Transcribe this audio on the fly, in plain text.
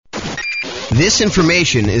This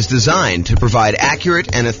information is designed to provide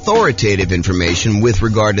accurate and authoritative information with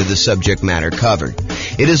regard to the subject matter covered.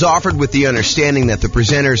 It is offered with the understanding that the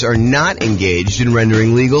presenters are not engaged in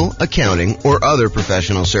rendering legal, accounting, or other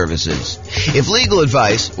professional services. If legal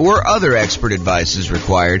advice or other expert advice is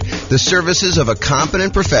required, the services of a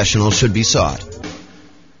competent professional should be sought.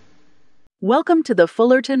 Welcome to the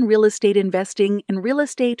Fullerton Real Estate Investing and Real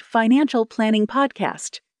Estate Financial Planning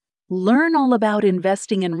Podcast. Learn all about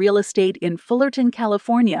investing in real estate in Fullerton,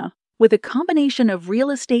 California, with a combination of real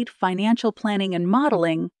estate financial planning and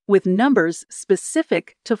modeling with numbers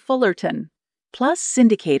specific to Fullerton, plus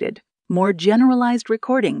syndicated, more generalized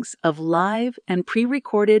recordings of live and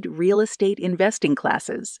pre-recorded real estate investing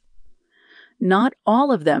classes. Not all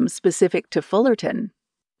of them specific to Fullerton.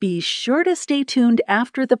 Be sure to stay tuned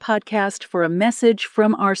after the podcast for a message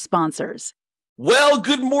from our sponsors. Well,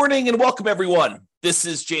 good morning and welcome, everyone. This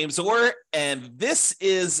is James Orr, and this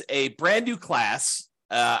is a brand new class.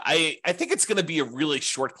 I think it's going to be a really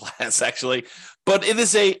short class, actually, but it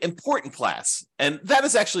is an important class, and that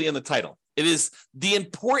is actually in the title. It is the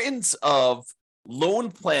importance of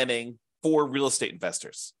loan planning for real estate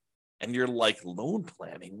investors. And you're like, loan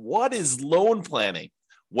planning? What is loan planning?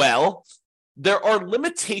 Well, there are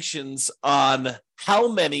limitations on how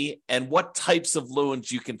many and what types of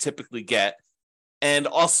loans you can typically get, and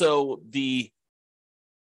also the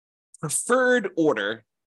preferred order,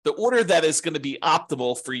 the order that is going to be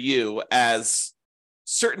optimal for you as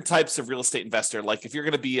certain types of real estate investor. Like if you're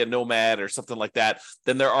going to be a nomad or something like that,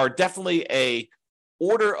 then there are definitely a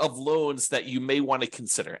order of loans that you may want to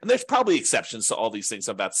consider. And there's probably exceptions to all these things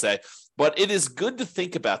I'm about to say, but it is good to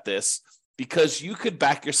think about this because you could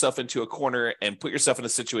back yourself into a corner and put yourself in a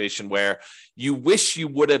situation where you wish you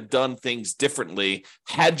would have done things differently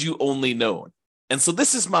had you only known. And so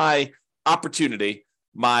this is my opportunity,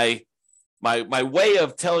 my way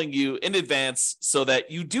of telling you in advance so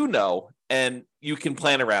that you do know and you can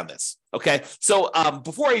plan around this. Okay. So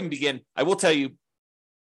before I even begin, I will tell you,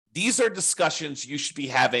 these are discussions you should be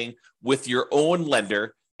having with your own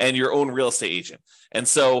lender and your own real estate agent. And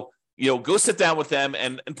so, go sit down with them.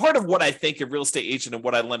 And part of what I think a real estate agent and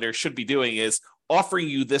what a lender should be doing is offering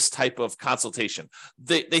you this type of consultation.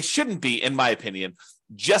 They shouldn't be, in my opinion,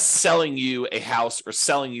 just selling you a house or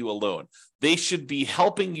selling you a loan. They should be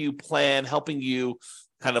helping you plan, helping you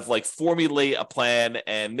kind of like formulate a plan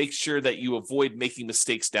and make sure that you avoid making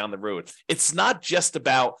mistakes down the road. It's not just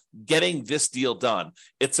about getting this deal done.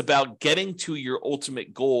 It's about getting to your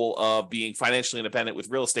ultimate goal of being financially independent with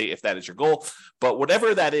real estate, if that is your goal. But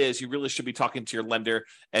whatever that is, you really should be talking to your lender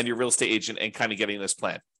and your real estate agent and kind of getting this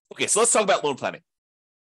plan. Okay, so let's talk about loan planning.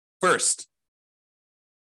 First,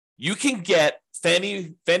 you can get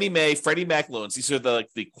Fannie Mae, Freddie Mac loans. These are the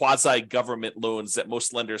quasi-government loans that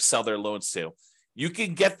most lenders sell their loans to. You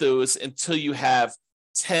can get those until you have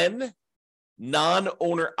 10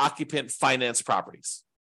 non-owner occupant finance properties.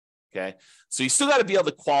 Okay, so you still got to be able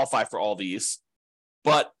to qualify for all these,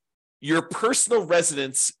 but your personal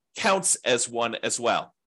residence counts as one as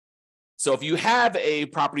well. So if you have a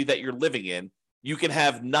property that you're living in, you can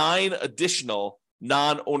have 9 additional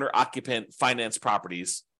non-owner occupant finance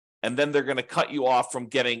properties. And then they're going to cut you off from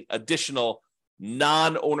getting additional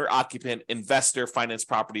non-owner occupant investor finance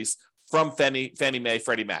properties from Fannie Mae,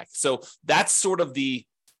 Freddie Mac. So that's sort of the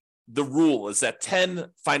rule, is that 10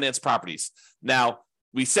 finance properties. Now,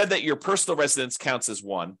 we said that your personal residence counts as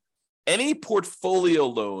one. Any portfolio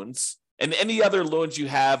loans and any other loans you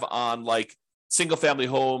have on like single-family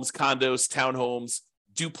homes, condos, townhomes,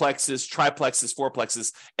 duplexes, triplexes,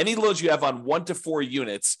 fourplexes, any loans you have on 1 to 4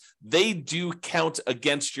 units, they do count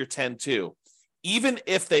against your 10 too, even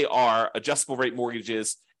if they are adjustable rate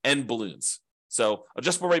mortgages and balloons. So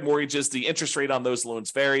adjustable rate mortgages, the interest rate on those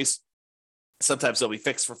loans varies. Sometimes they'll be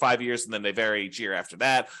fixed for 5 years and then they vary each year after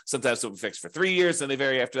that. Sometimes they'll be fixed for 3 years and they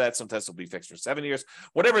vary after that. Sometimes they'll be fixed for 7 years,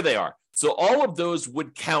 whatever they are. So all of those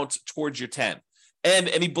would count towards your 10. And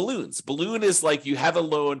any balloons. Balloon is like you have a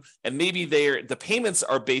loan and maybe the payments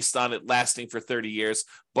are based on it lasting for 30 years,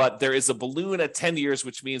 but there is a balloon at 10 years,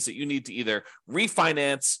 which means that you need to either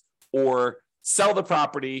refinance or sell the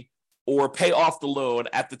property or pay off the loan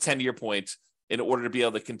at the 10-year point in order to be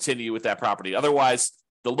able to continue with that property. Otherwise,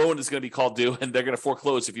 the loan is going to be called due and they're going to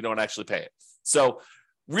foreclose if you don't actually pay it. So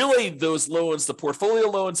really those loans, the portfolio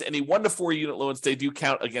loans, any 1 to 4 unit loans, they do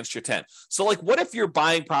count against your 10. So like what if you're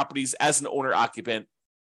buying properties as an owner occupant,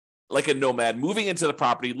 like a nomad, moving into the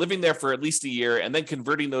property, living there for at least a year, and then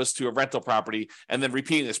converting those to a rental property and then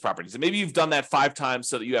repeating those properties? And maybe you've done that 5 times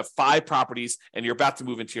so that you have 5 properties and you're about to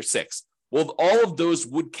move into your 6th. Well, all of those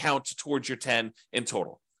would count towards your 10 in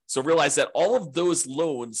total. So realize that all of those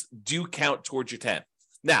loans do count towards your 10.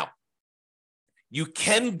 Now, you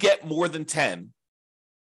can get more than 10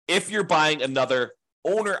 if you're buying another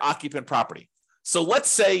owner-occupant property. So let's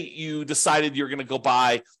say you decided you're going to go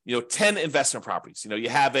buy, 10 investment properties. You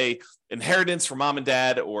have a inheritance from mom and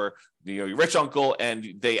dad or, your rich uncle,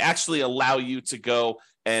 and they actually allow you to go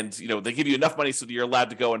and, they give you enough money so that you're allowed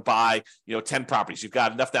to go and buy, 10 properties. You've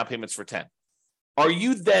got enough down payments for 10. Are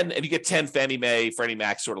you then, and you get 10 Fannie Mae, Freddie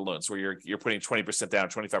Mac sort of loans where you're putting 20% down,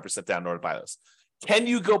 25% down in order to buy those. Can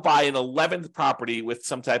you go buy an 11th property with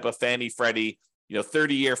some type of Fannie, Freddie,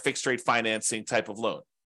 30-year fixed rate financing type of loan?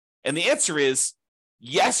 And the answer is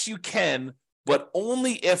yes, you can, but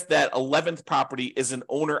only if that 11th property is an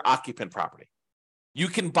owner-occupant property. You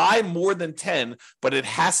can buy more than 10, but it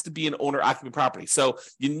has to be an owner-occupant property. So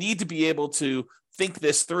you need to be able to think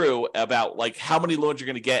this through about like how many loans you're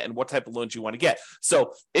going to get and what type of loans you want to get.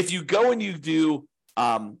 So if you go and you do,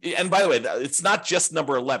 and by the way, it's not just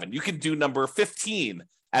number 11. You can do number 15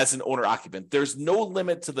 as an owner-occupant. There's no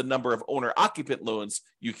limit to the number of owner-occupant loans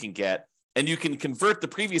you can get, and you can convert the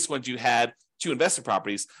previous ones you had to investment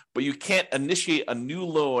properties, but you can't initiate a new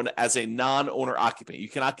loan as a non-owner occupant. You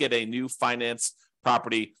cannot get a new finance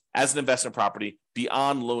property as an investment property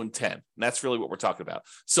beyond loan 10. And that's really what we're talking about.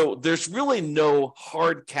 So there's really no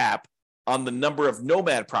hard cap on the number of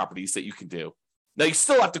nomad properties that you can do. Now, you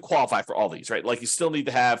still have to qualify for all these, right? Like you still need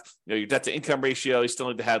to have your debt to income ratio. You still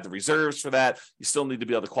need to have the reserves for that. You still need to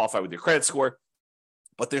be able to qualify with your credit score.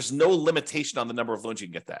 But there's no limitation on the number of loans you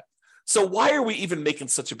can get that. So why are we even making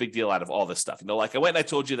such a big deal out of all this stuff? Like I went and I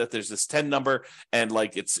told you that there's this 10 number and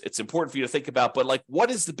like it's important for you to think about, but like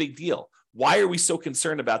what is the big deal? Why are we so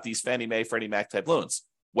concerned about these Fannie Mae, Freddie Mac type loans?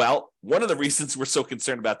 Well, one of the reasons we're so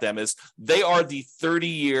concerned about them is they are the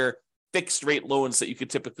 30-year fixed rate loans that you could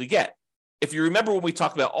typically get. If you remember when we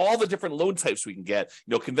talked about all the different loan types we can get,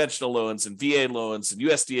 conventional loans and VA loans and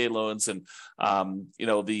USDA loans and,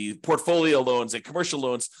 the portfolio loans and commercial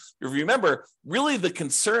loans, if you remember, really the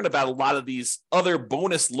concern about a lot of these other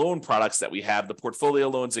bonus loan products that we have, the portfolio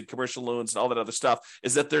loans and commercial loans and all that other stuff,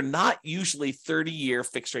 is that they're not usually 30-year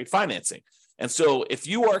fixed rate financing. And so if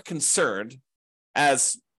you are concerned,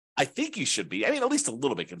 as I think you should be, at least a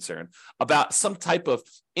little bit concerned about some type of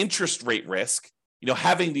interest rate risk,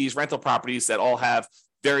 having these rental properties that all have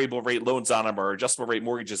variable rate loans on them or adjustable rate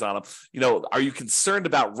mortgages on them, are you concerned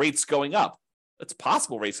about rates going up? It's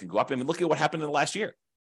possible rates can go up. Look at what happened in the last year.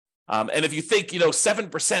 And if you think,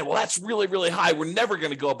 7%, well, that's really, really high. We're never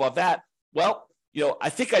going to go above that. Well, I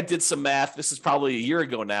think I did some math. This is probably a year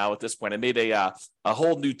ago now at this point. I made a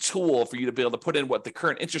whole new tool for you to be able to put in what the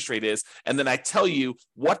current interest rate is. And then I tell you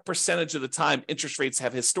what percentage of the time interest rates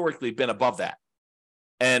have historically been above that.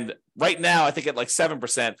 And right now, I think at like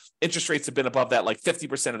 7%, interest rates have been above that like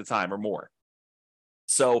 50% of the time or more.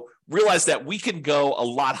 So realize that we can go a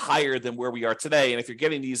lot higher than where we are today. And if you're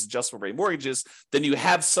getting these adjustable rate mortgages, then you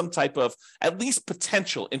have some type of at least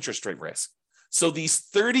potential interest rate risk. So these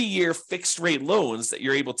 30-year fixed rate loans that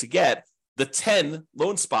you're able to get, the 10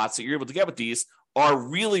 loan spots that you're able to get with these are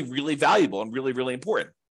really, really valuable and really, really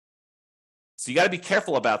important. So you got to be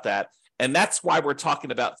careful about that. And that's why we're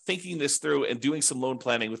talking about thinking this through and doing some loan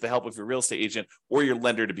planning with the help of your real estate agent or your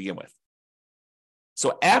lender to begin with.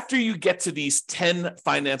 So after you get to these 10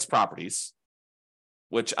 finance properties,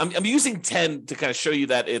 which I'm using 10 to kind of show you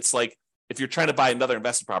that it's like if you're trying to buy another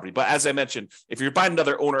investment property. But as I mentioned, if you're buying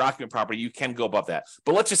another owner-occupant property, you can go above that.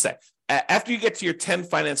 But let's just say, after you get to your 10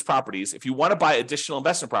 finance properties, if you want to buy additional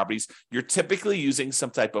investment properties, you're typically using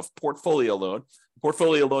some type of portfolio loan.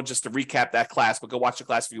 Portfolio loan, just to recap that class, but go watch the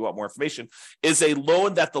class if you want more information, is a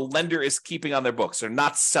loan that the lender is keeping on their books. They're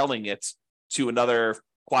not selling it to another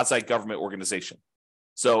quasi-government organization.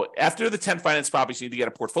 So after the 10 finance properties, you need to get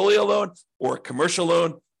a portfolio loan or a commercial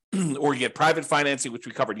loan, or you get private financing, which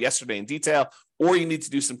we covered yesterday in detail, or you need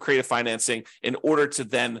to do some creative financing in order to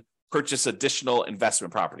then purchase additional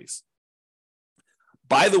investment properties.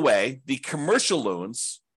 By the way, the commercial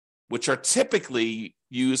loans, which are typically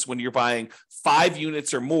used when you're buying 5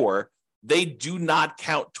 units or more, they do not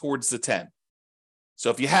count towards the 10. So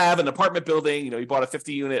if you have an apartment building, you bought a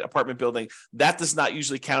 50-unit apartment building, that does not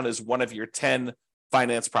usually count as one of your 10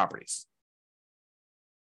 finance properties.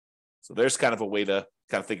 So there's kind of a way to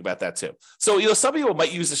kind of think about that too. So, some people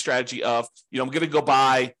might use the strategy of, I'm going to go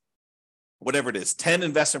buy whatever it is, 10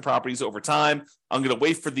 investment properties over time. I'm going to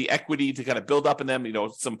wait for the equity to kind of build up in them.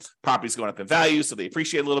 Some properties going up in value, so they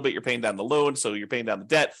appreciate a little bit. You're paying down the loan, so you're paying down the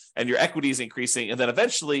debt, and your equity is increasing. And then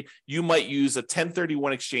eventually, you might use a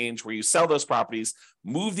 1031 exchange where you sell those properties,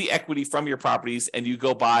 move the equity from your properties, and you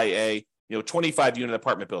go buy a 25-unit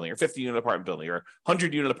apartment building or 50-unit apartment building or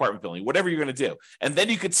 100-unit apartment building, whatever you're going to do. And then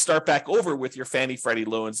you could start back over with your Fannie Freddie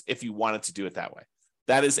loans if you wanted to do it that way.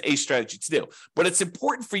 That is a strategy to do. But it's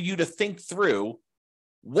important for you to think through,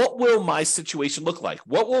 what will my situation look like?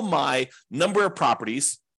 What will my number of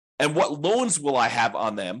properties and what loans will I have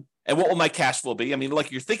on them? And what will my cash flow be? I mean,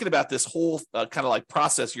 like, you're thinking about this whole kind of like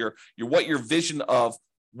process, your vision of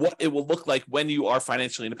what it will look like when you are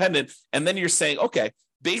financially independent. And then you're saying, okay,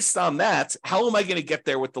 based on that, how am I going to get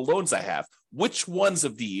there with the loans I have? Which ones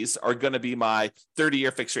of these are going to be my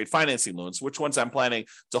 30-year fixed rate financing loans? Which ones I'm planning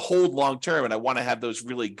to hold long term? And I want to have those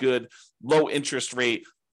really good low interest rate,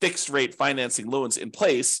 fixed rate financing loans in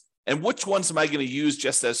place. And which ones am I going to use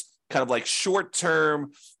just as kind of like short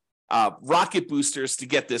term rocket boosters to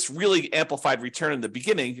get this really amplified return in the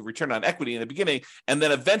beginning, return on equity in the beginning, and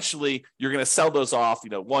then eventually you're going to sell those off,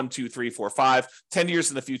 1, 2, 3, 4, 5, 10 years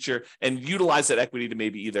in the future, and utilize that equity to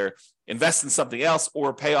maybe either invest in something else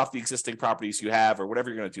or pay off the existing properties you have or whatever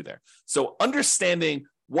you're going to do there. So understanding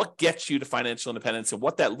what gets you to financial independence and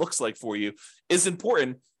what that looks like for you is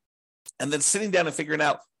important. And then sitting down and figuring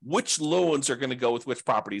out which loans are going to go with which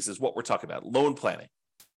properties is what we're talking about. Loan planning.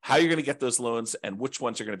 How you're going to get those loans and which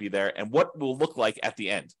ones are going to be there and what will look like at the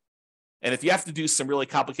end. And if you have to do some really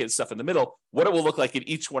complicated stuff in the middle, what it will look like in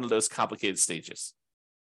each one of those complicated stages.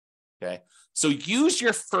 Okay. So use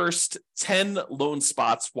your first 10 loan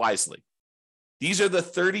spots wisely. These are the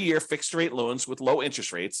 30-year fixed rate loans with low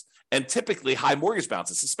interest rates and typically high mortgage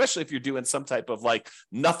balances, especially if you're doing some type of like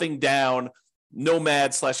nothing down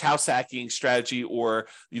nomad / house hacking strategy, or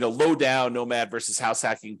low down nomad versus house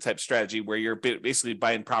hacking type strategy where you're basically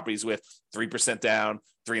buying properties with 3% down,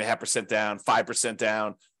 3.5% down, 5%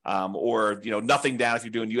 down, or nothing down if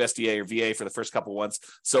you're doing USDA or VA for the first couple ones.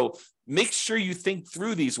 So make sure you think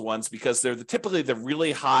through these ones because they're typically the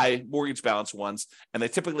really high mortgage balance ones, and they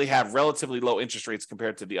typically have relatively low interest rates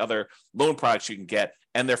compared to the other loan products you can get,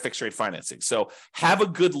 and they're fixed rate financing. So have a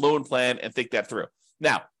good loan plan and think that through.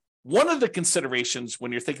 Now, one of the considerations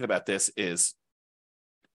when you're thinking about this is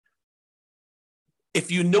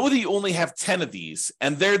if you know that you only have 10 of these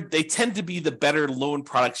and they tend to be the better loan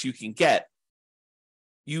products you can get,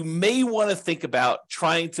 you may want to think about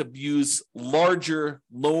trying to use larger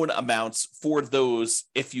loan amounts for those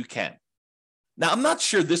if you can. Now, I'm not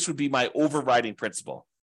sure this would be my overriding principle,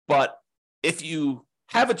 but if you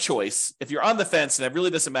have a choice, if you're on the fence and it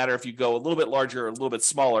really doesn't matter if you go a little bit larger or a little bit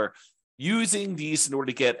smaller, using these in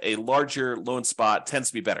order to get a larger loan spot tends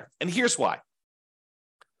to be better. And here's why.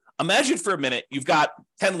 Imagine for a minute, you've got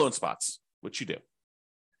 10 loan spots, which you do.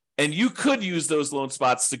 And you could use those loan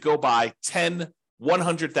spots to go buy 10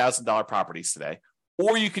 $100,000 properties today.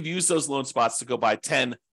 Or you could use those loan spots to go buy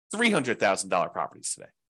 10 $300,000 properties today.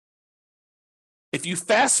 If you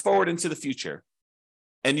fast forward into the future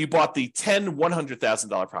and you bought the 10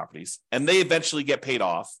 $100,000 properties and they eventually get paid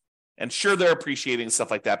off, and sure, they're appreciating and stuff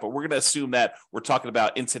like that, but we're going to assume that we're talking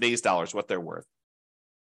about in today's dollars, what they're worth.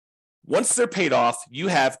 Once they're paid off, you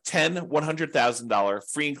have 10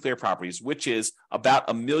 $100,000 free and clear properties, which is about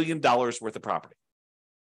 $1 million worth of property.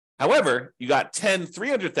 However, you got 10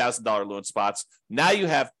 $300,000 loan spots. Now you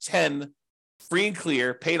have 10 free and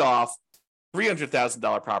clear, paid off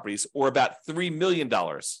 $300,000 properties, or about $3 million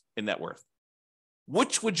in net worth.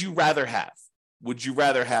 Which would you rather have? Would you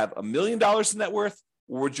rather have $1 million in net worth?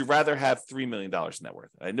 Or would you rather have $3 million in net worth?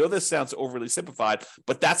 I know this sounds overly simplified,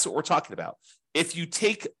 but that's what we're talking about. If you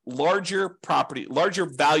take larger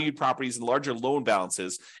valued properties and larger loan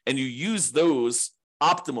balances, and you use those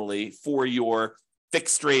optimally for your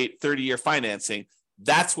fixed rate 30-year financing,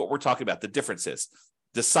 that's what we're talking about. The difference is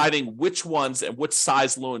deciding which ones and which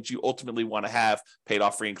size loans you ultimately want to have paid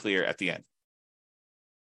off free and clear at the end.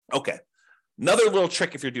 Okay, another little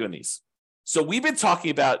trick if you're doing these. So we've been talking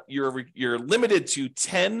about you're limited to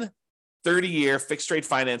 10 30-year fixed rate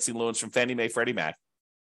financing loans from Fannie Mae, Freddie Mac.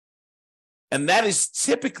 And that is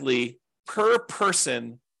typically per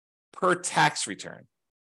person per tax return.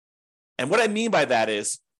 And what I mean by that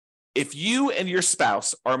is if you and your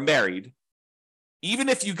spouse are married, even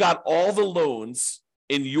if you got all the loans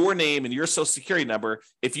in your name and your social security number,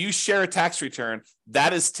 if you share a tax return,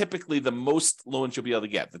 that is typically the most loans you'll be able to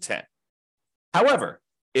get, the 10. However,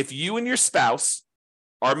 if you and your spouse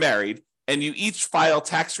are married and you each file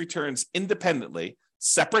tax returns independently,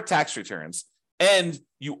 separate tax returns, and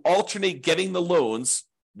you alternate getting the loans,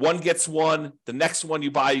 one gets one, the next one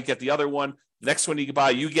you buy, you get the other one, the next one you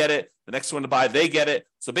buy, you get it, the next one to buy, they get it.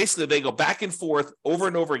 So basically they go back and forth over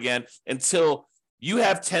and over again until you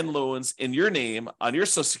have 10 loans in your name on your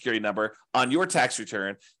social security number on your tax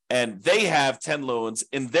return, and they have 10 loans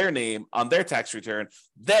in their name on their tax return.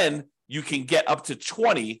 Then you can get up to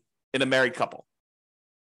 20 in a married couple.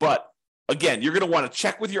 But again, you're going to want to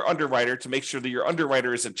check with your underwriter to make sure that your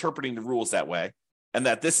underwriter is interpreting the rules that way and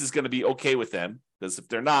that this is going to be okay with them. Because if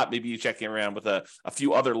they're not, maybe you check around with a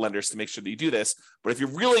few other lenders to make sure that you do this. But if you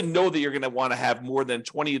really know that you're going to want to have more than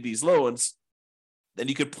 20 of these loans, then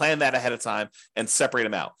you could plan that ahead of time and separate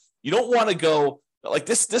them out. You don't want to go like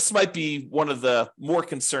this. This might be one of the more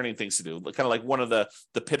concerning things to do, kind of like one of the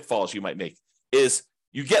pitfalls you might make is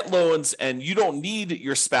you get loans and you don't need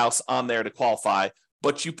your spouse on there to qualify,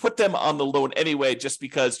 but you put them on the loan anyway, just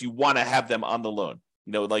because you want to have them on the loan.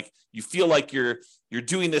 Like you feel like you're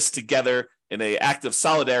doing this together in an act of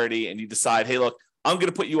solidarity, and you decide, hey, look, I'm going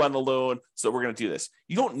to put you on the loan, so we're going to do this.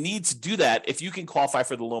 You don't need to do that if you can qualify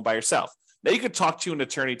for the loan by yourself. Now, you could talk to an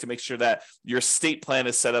attorney to make sure that your estate plan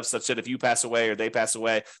is set up such that if you pass away or they pass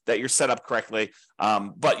away, that you're set up correctly.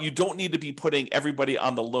 But you don't need to be putting everybody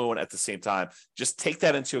on the loan at the same time. Just take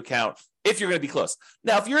that into account if you're going to be close.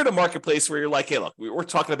 Now, if you're in a marketplace where you're like, hey, look, we're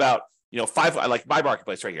talking about, like my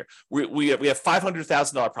marketplace right here. We have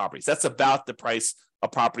 $500,000 properties. That's about the price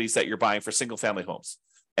of properties that you're buying for single family homes.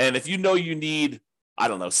 And if you know you need,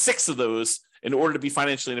 6 of those in order to be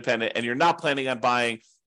financially independent, and you're not planning on buying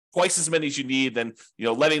twice as many as you need, then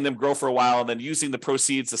letting them grow for a while and then using the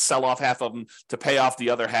proceeds to sell off half of them to pay off the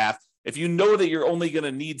other half. If you know that you're only going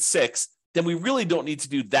to need 6, then we really don't need to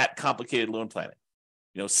do that complicated loan planning.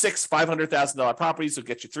 6 $500,000 properties will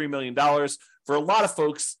get you $3 million. For a lot of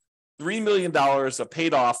folks, $3 million of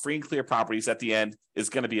paid off free and clear properties at the end is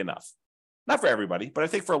going to be enough. Not for everybody, but I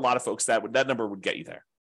think for a lot of folks that number would get you there.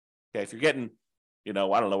 Okay, if you're getting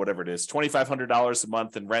whatever it is, $2,500 a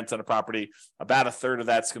month in rent on a property, about a third of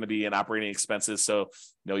that's going to be in operating expenses. So,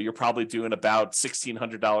 you're probably doing about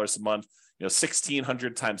 $1,600 a month.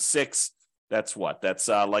 1,600 times 6, that's what? That's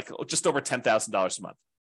like just over $10,000 a month,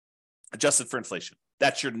 adjusted for inflation.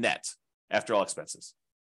 That's your net after all expenses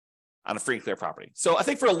on a free and clear property. So I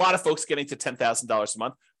think for a lot of folks, getting to $10,000 a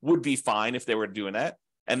month would be fine if they were doing that.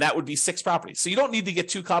 And that would be 6 properties. So you don't need to get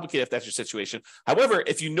too complicated if that's your situation. However,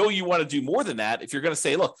 if you know you want to do more than that, if you're going to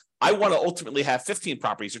say, look, I want to ultimately have 15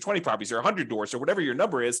 properties or 20 properties or 100 doors or whatever your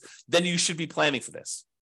number is, then you should be planning for this.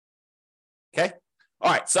 Okay?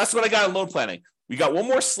 All right. So that's what I got on loan planning. We got one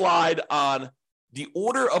more slide on the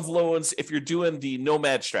order of loans if you're doing the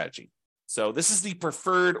nomad strategy. So this is the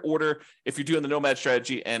preferred order if you're doing the nomad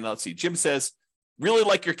strategy. And let's see, Jim says, really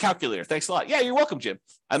like your calculator. Thanks a lot. Yeah, you're welcome, Jim.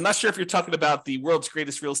 I'm not sure if you're talking about the world's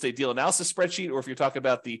greatest real estate deal analysis spreadsheet or if you're talking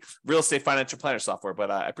about the real estate financial planner software, but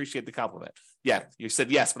I appreciate the compliment. Yeah, you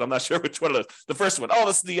said yes, but I'm not sure which one of those. The first one. Oh,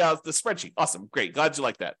 this is the spreadsheet. Awesome. Great. Glad you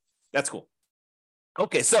like that. That's cool.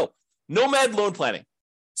 Okay, so nomad loan planning.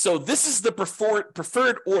 So this is the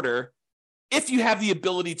preferred order if you have the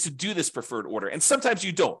ability to do this preferred order. And sometimes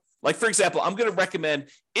you don't. Like, for example, I'm going to recommend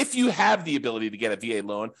if you have the ability to get a VA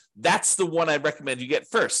loan, that's the one I recommend you get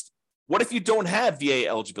first. What if you don't have VA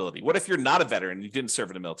eligibility? What if you're not a veteran and you didn't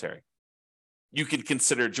serve in the military? You could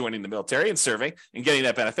consider joining the military and serving and getting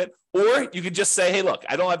that benefit. Or you could just say, hey, look,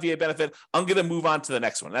 I don't have VA benefit. I'm going to move on to the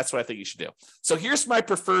next one. That's what I think you should do. So here's my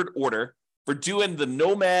preferred order for doing the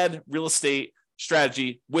nomad real estate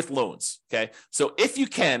strategy with loans. Okay. So if you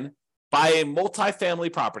can, buy a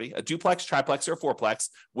multifamily property, a duplex, triplex, or fourplex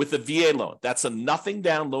with a VA loan. That's a nothing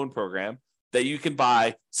down loan program that you can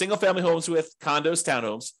buy single family homes with, condos,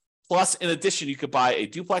 townhomes. Plus, in addition, you could buy a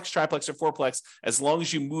duplex, triplex, or fourplex as long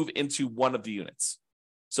as you move into one of the units.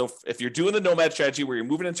 So if you're doing the nomad strategy where you're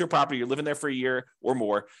moving into a property, you're living there for a year or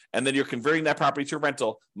more, and then you're converting that property to a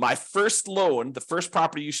rental, my first loan, the first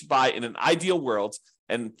property you should buy in an ideal world,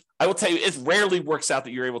 and I will tell you, it rarely works out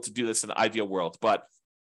that you're able to do this in an ideal world, but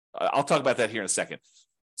I'll talk about that here in a second.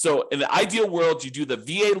 So in the ideal world, you do the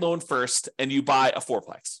VA loan first and you buy a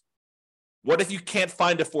fourplex. What if you can't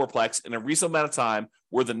find a fourplex in a reasonable amount of time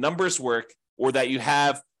where the numbers work or that you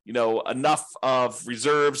have, enough of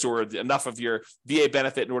reserves or enough of your VA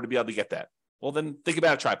benefit in order to be able to get that? Well, then think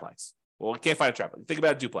about a triplex. Well, you can't find a triplex. Think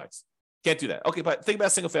about a duplex. Can't do that. Okay, but think about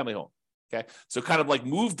a single family home. Okay. So kind of like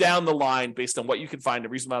move down the line based on what you can find in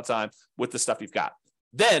a reasonable amount of time with the stuff you've got.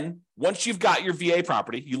 Then, once you've got your VA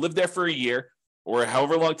property, you live there for a year or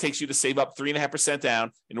however long it takes you to save up 3.5%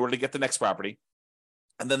 down in order to get the next property.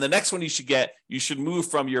 And then the next one you should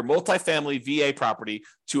move from your multifamily VA property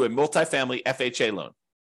to a multifamily FHA loan.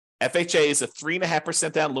 FHA is a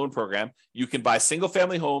 3.5% down loan program. You can buy single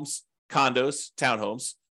family homes, condos,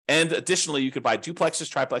 townhomes, and additionally, you could buy duplexes,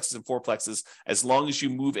 triplexes, and fourplexes as long as you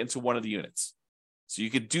move into one of the units. So you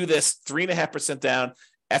could do this 3.5% down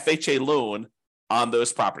FHA loan on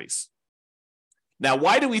those properties. Now,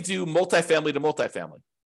 why do we do multifamily to multifamily?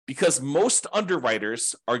 Because most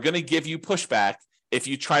underwriters are going to give you pushback if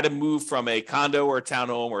you try to move from a condo or a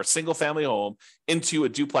townhome or a single family home into a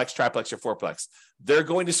duplex, triplex, or fourplex. They're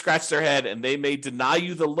going to scratch their head and they may deny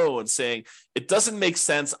you the loan saying, it doesn't make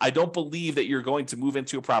sense. I don't believe that you're going to move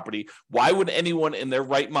into a property. Why would anyone in their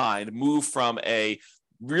right mind move from a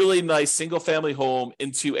really nice single family home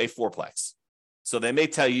into a fourplex? So they may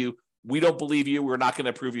tell you, we don't believe you. We're not going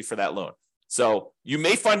to approve you for that loan. So you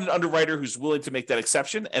may find an underwriter who's willing to make that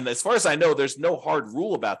exception. And as far as I know, there's no hard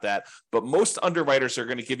rule about that. But most underwriters are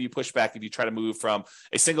going to give you pushback if you try to move from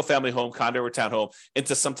a single family home, condo, or townhome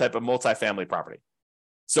into some type of multifamily property.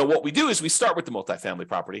 So what we do is we start with the multifamily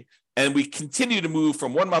property and we continue to move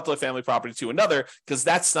from one multifamily property to another because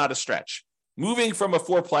that's not a stretch. Moving from a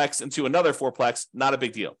fourplex into another fourplex, not a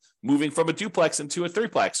big deal. Moving from a duplex into a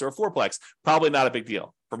threeplex or a fourplex, probably not a big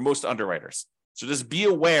deal for most underwriters. So just be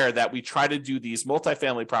aware that we try to do these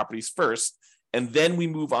multifamily properties first, and then we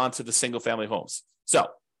move on to the single family homes. So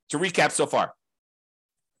to recap so far,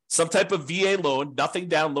 some type of VA loan, nothing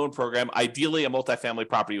down loan program, ideally a multifamily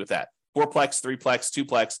property with that. Fourplex, threeplex,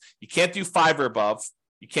 twoplex. You can't do 5 or above.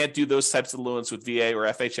 You can't do those types of loans with VA or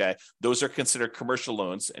FHA. Those are considered commercial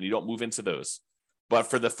loans, and you don't move into those. But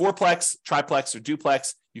for the fourplex, triplex, or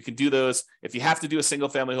duplex, you can do those. If you have to do a single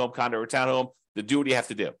family home, condo, or townhome, then do what you have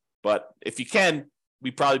to do. But if you can,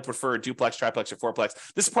 we probably prefer a duplex, triplex, or fourplex.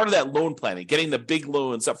 This is part of that loan planning, getting the big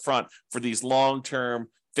loans up front for these long-term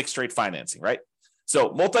fixed rate financing, right? So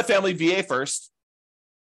multifamily VA first,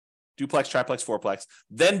 duplex, triplex, fourplex,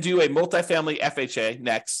 then do a multifamily FHA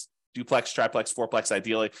next, duplex, triplex, fourplex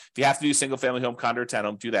ideally. If you have to do single family home, condo, or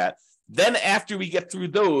townhome, do that. Then after we get through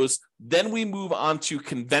those, then we move on to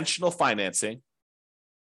conventional financing,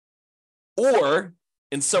 or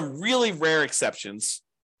in some really rare exceptions,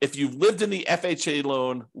 if you've lived in the FHA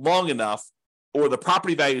loan long enough or the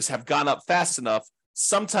property values have gone up fast enough,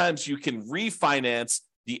 sometimes you can refinance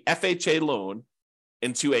the FHA loan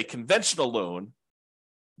into a conventional loan,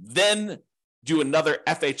 then do another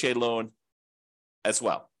FHA loan as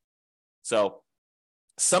well. So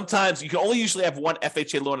sometimes you can only usually have one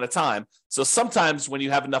FHA loan at a time. So sometimes when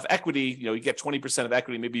you have enough equity, you get 20% of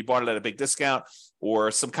equity, maybe you bought it at a big discount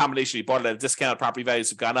or some combination, you bought it at a discount, property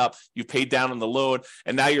values have gone up, you've paid down on the loan,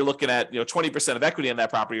 and now you're looking at 20% of equity in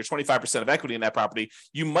that property or 25% of equity in that property.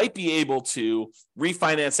 You might be able to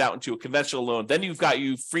refinance out into a conventional loan. Then you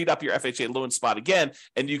freed up your FHA loan spot again,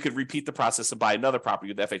 and you could repeat the process and buy another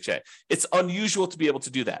property with FHA. It's unusual to be able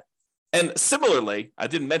to do that. And similarly, I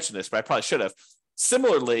didn't mention this, but I probably should have.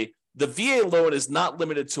 Similarly, the VA loan is not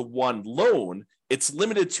limited to one loan. It's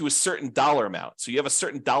limited to a certain dollar amount. So you have a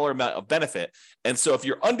certain dollar amount of benefit. And so if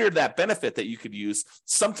you're under that benefit that you could use,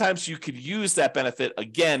 sometimes you could use that benefit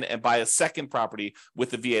again and buy a second property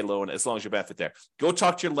with the VA loan as long as your benefit there. Go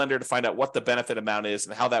talk to your lender to find out what the benefit amount is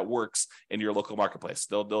and how that works in your local marketplace.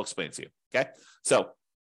 They'll explain it to you. Okay. So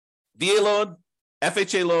VA loan,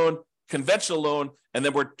 FHA loan, conventional loan, and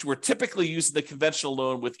then we're typically using the conventional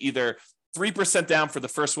loan with either 3% down for the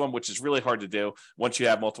first one, which is really hard to do once you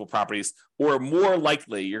have multiple properties, or more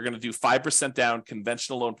likely you're going to do 5% down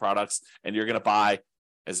conventional loan products, and you're going to buy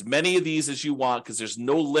as many of these as you want because there's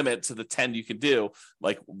no limit to the 10 you can do.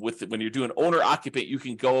 Like when you're doing owner occupant, you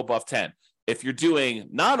can go above 10. If you're doing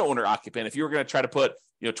non-owner occupant, if you were going to try to put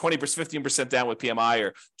 20%, 15% down with PMI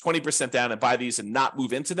or 20% down and buy these and not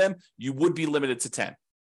move into them, you would be limited to 10.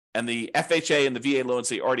 And the FHA and the VA loans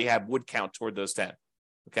that you already have would count toward those 10.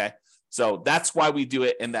 Okay. So that's why we do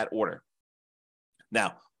it in that order.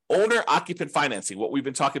 Now, owner occupant financing, what we've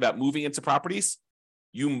been talking about, moving into properties,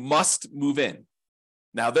 you must move in.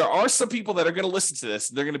 Now, there are some people that are going to listen to this.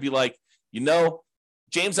 And they're going to be like,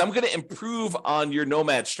 James, I'm going to improve on your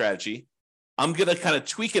nomad strategy. I'm going to kind of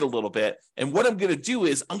tweak it a little bit. And what I'm going to do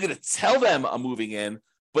is I'm going to tell them I'm moving in.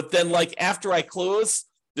 But then after I close,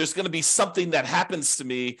 there's going to be something that happens to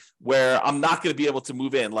me where I'm not going to be able to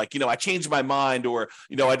move in. I changed my mind, or,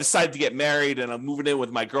 I decided to get married and I'm moving in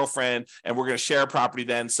with my girlfriend and we're going to share a property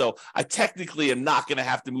then. So I technically am not going to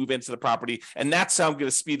have to move into the property. And that's how I'm going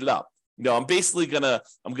to speed it up. I'm basically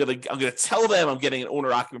I'm going to tell them I'm getting an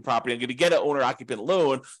owner occupant property. I'm going to get an owner occupant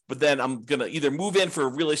loan, but then I'm going to either move in for a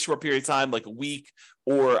really short period of time, like a week,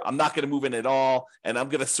 or I'm not going to move in at all. And I'm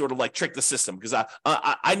going to sort of trick the system because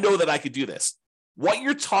I know that I could do this. What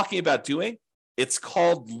you're talking about doing, it's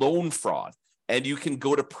called loan fraud, and you can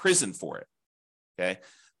go to prison for it. Okay.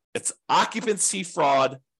 It's occupancy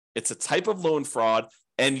fraud. It's a type of loan fraud.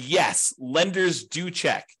 And yes, lenders do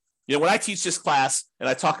check. When I teach this class and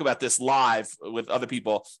I talk about this live with other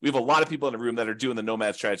people, we have a lot of people in the room that are doing the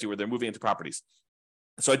nomad strategy where they're moving into properties.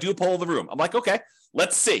 So I do a poll of the room. I'm like, okay,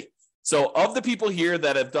 let's see. So of the people here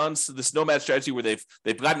that have done this nomad strategy where they've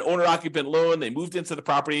got an owner-occupant loan, they moved into the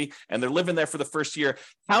property, and they're living there for the first year,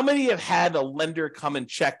 how many have had a lender come and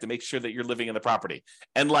check to make sure that you're living in the property?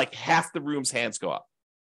 And like half the room's hands go up.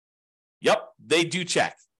 Yep, they do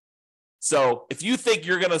check. So if you think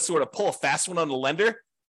you're going to sort of pull a fast one on the lender,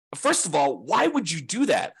 first of all, why would you do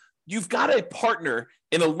that? You've got a partner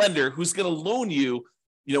in a lender who's going to loan you,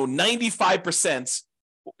 95%,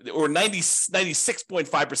 or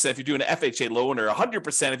 96.5% if you're doing an FHA loan, or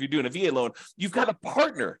 100% if you're doing a VA loan. You've got a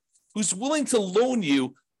partner who's willing to loan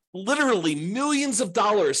you literally millions of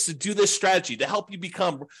dollars to do this strategy to help you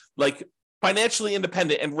become like financially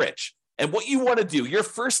independent and rich. And what you want to do, your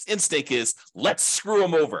first instinct is, let's screw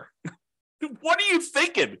them over. What are you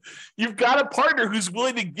thinking? You've got a partner who's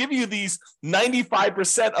willing to give you these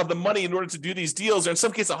 95% of the money in order to do these deals, or in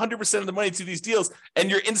some cases 100% of the money to do these deals, and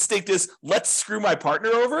your instinct is, let's screw my partner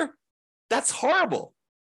over? That's horrible.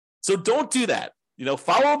 So don't do that.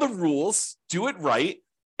 Follow the rules, do it right,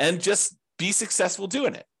 and just be successful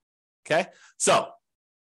doing it. Okay? So,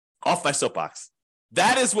 off my soapbox.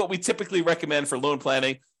 That is what we typically recommend for loan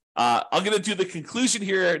planning. I'm going to do the conclusion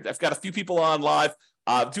here. I've got a few people on live.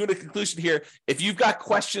 Doing a conclusion here. If you've got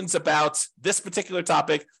questions about this particular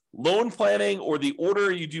topic, loan planning, or the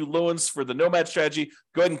order you do loans for the nomad strategy,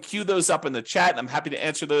 go ahead and queue those up in the chat, and I'm happy to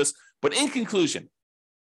answer those. But in conclusion,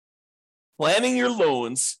 planning your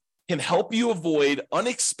loans can help you avoid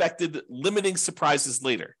unexpected limiting surprises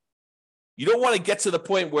later. You don't want to get to the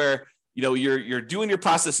point where you're doing your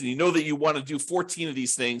process and you know that you want to do 14 of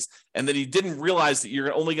these things, and then you didn't realize that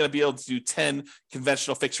you're only going to be able to do 10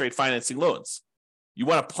 conventional fixed rate financing loans. You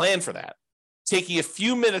want to plan for that, taking a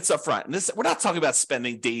few minutes up front. And this, we're not talking about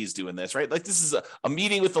spending days doing this, right? Like, this is a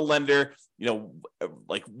meeting with the lender,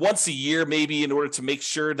 like once a year, maybe, in order to make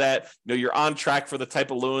sure that, you're on track for the type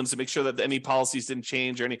of loans, and make sure that any policies didn't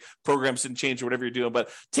change or any programs didn't change or whatever you're doing. But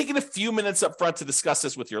taking a few minutes up front to discuss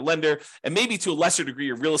this with your lender, and maybe to a lesser degree,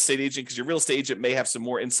 your real estate agent, because your real estate agent may have some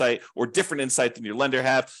more insight or different insight than your lender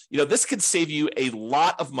have. This could save you a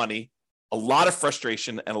lot of money, a lot of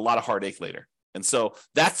frustration, and a lot of heartache later. And so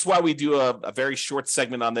that's why we do a very short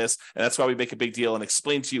segment on this. And that's why we make a big deal and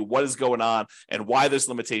explain to you what is going on and why there's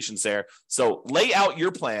limitations there. So lay out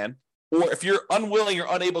your plan, or if you're unwilling or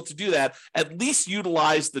unable to do that, at least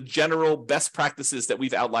utilize the general best practices that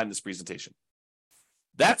we've outlined in this presentation.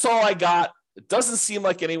 That's all I got. It doesn't seem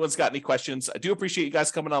like anyone's got any questions. I do appreciate you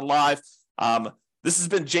guys coming on live. This has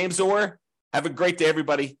been James Orr. Have a great day,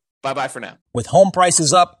 everybody. Bye-bye for now. With home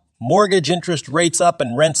prices up, mortgage interest rates up,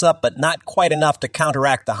 and rents up, but not quite enough to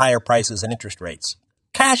counteract the higher prices and interest rates.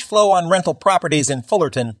 Cash flow on rental properties in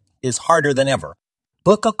Fullerton is harder than ever.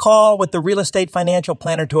 Book a call with the Real Estate Financial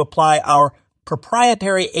Planner to apply our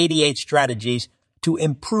proprietary 88 strategies to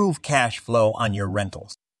improve cash flow on your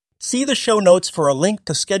rentals. See the show notes for a link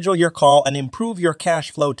to schedule your call and improve your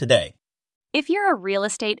cash flow today. If you're a real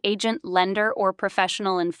estate agent, lender, or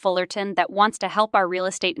professional in Fullerton that wants to help our real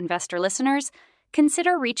estate investor listeners,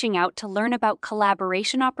 consider reaching out to learn about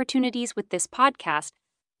collaboration opportunities with this podcast.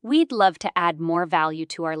 We'd love to add more value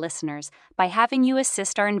to our listeners by having you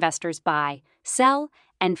assist our investors buy, sell,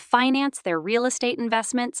 and finance their real estate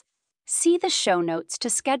investments. See the show notes to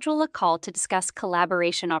schedule a call to discuss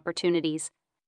collaboration opportunities.